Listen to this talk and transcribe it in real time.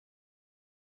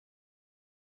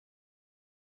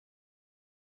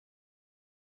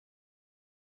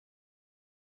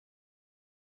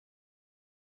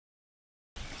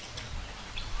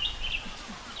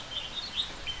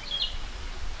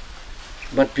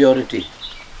but purity.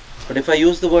 But if I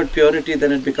use the word purity,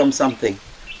 then it becomes something.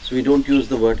 So we don't use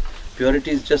the word.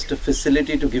 Purity is just a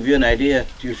facility to give you an idea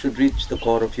that you should reach the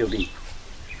core of your being.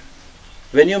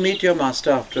 When you meet your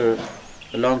master after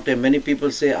a long time, many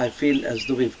people say, I feel as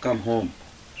though we've come home.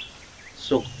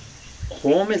 So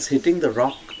home is hitting the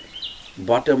rock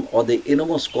bottom or the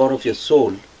innermost core of your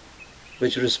soul,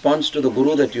 which responds to the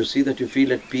Guru that you see, that you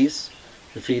feel at peace,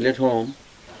 you feel at home,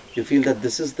 you feel that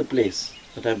this is the place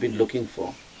that I've been looking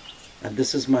for and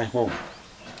this is my home.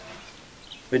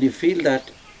 When you feel that,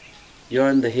 you're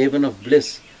in the haven of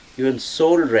bliss, you're in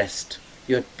soul rest,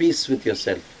 you're at peace with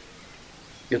yourself,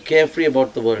 you're carefree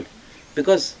about the world,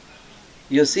 because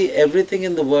you see everything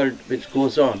in the world which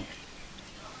goes on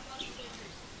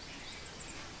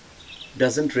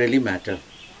doesn't really matter.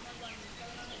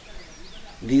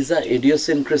 These are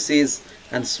idiosyncrasies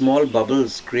and small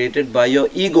bubbles created by your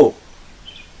ego.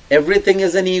 Everything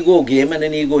is an ego game and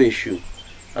an ego issue.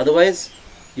 Otherwise,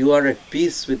 you are at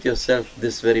peace with yourself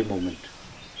this very moment.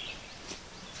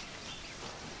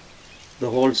 The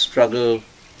whole struggle,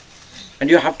 and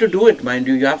you have to do it, mind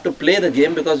you. You have to play the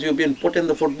game because you've been put in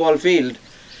the football field.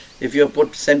 If you're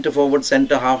put centre forward,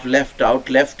 centre half, left out,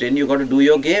 left in, you've got to do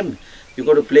your game. You've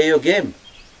got to play your game.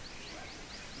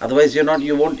 Otherwise,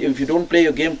 if you don't play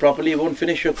your game properly, you won't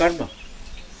finish your karma.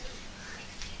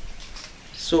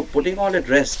 So, putting all at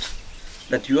rest,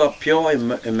 that you are pure,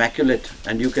 immaculate,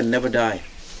 and you can never die.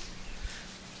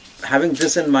 Having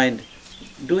this in mind,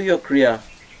 do your kriya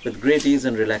with great ease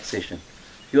and relaxation.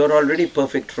 You are already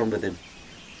perfect from within.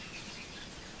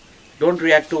 Don't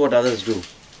react to what others do.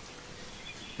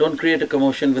 Don't create a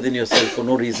commotion within yourself for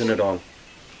no reason at all.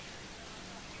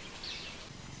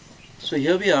 So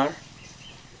here we are,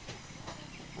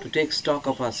 to take stock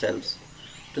of ourselves,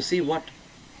 to see what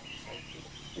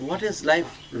is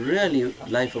life really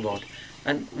life about,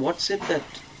 and what's it that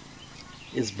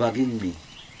is bugging me.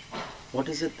 What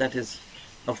is it that is...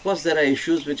 Of course, there are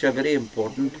issues which are very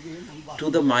important to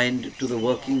the mind, to the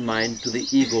working mind, to the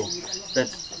ego,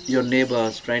 that your neighbor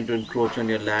is trying to encroach on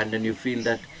your land and you feel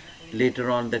that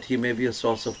later on that he may be a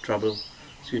source of trouble.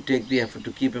 So you take the effort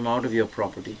to keep him out of your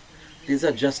property. These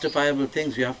are justifiable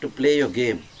things. You have to play your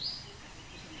game.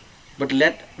 But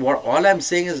all I'm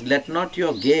saying is, let not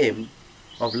your game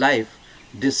of life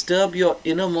disturb your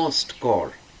innermost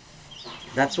core.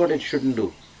 That's what it shouldn't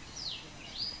do.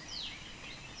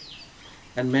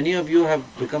 And many of you have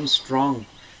become strong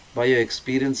by your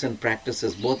experience and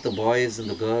practices, both the boys and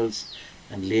the girls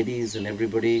and ladies and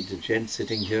everybody, the gents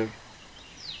sitting here.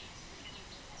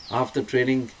 After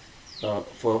training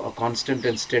for a constant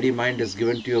and steady mind is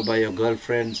given to you by your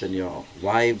girlfriends and your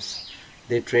wives.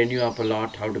 They train you up a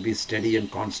lot how to be steady and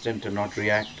constant and not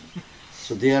react.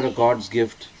 So they are a God's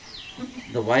gift.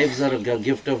 The wives are a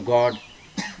gift of God.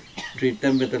 Treat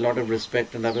them with a lot of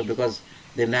respect and love, because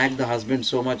they nag the husband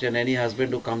so much, and any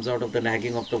husband who comes out of the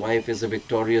nagging of the wife is a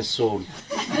victorious soul.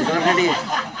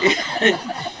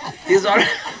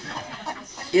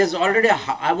 He is already,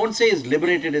 I won't say he's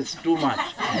liberated, it's too much.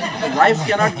 The wife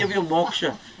cannot give you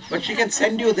moksha, but she can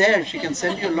send you there. She can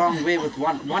send you a long way with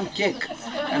one kick,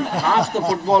 and half the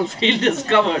football field is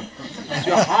covered. So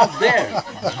you're half there.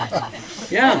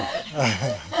 Yeah.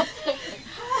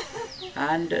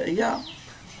 And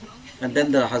and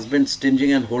then the husband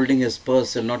stinging and holding his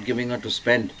purse and not giving her to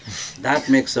spend. That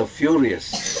makes her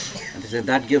furious. And they say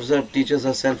that teaches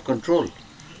her self-control.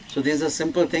 So these are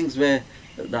simple things where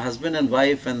the husband and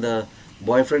wife and the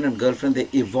boyfriend and girlfriend, they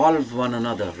evolve one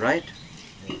another, right?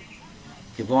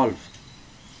 Evolve.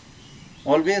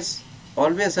 Always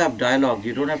have dialogue.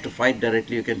 You don't have to fight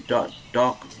directly. You can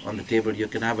talk on the table. You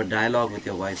can have a dialogue with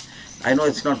your wife. I know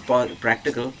it's not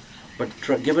practical, but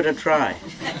give it a try.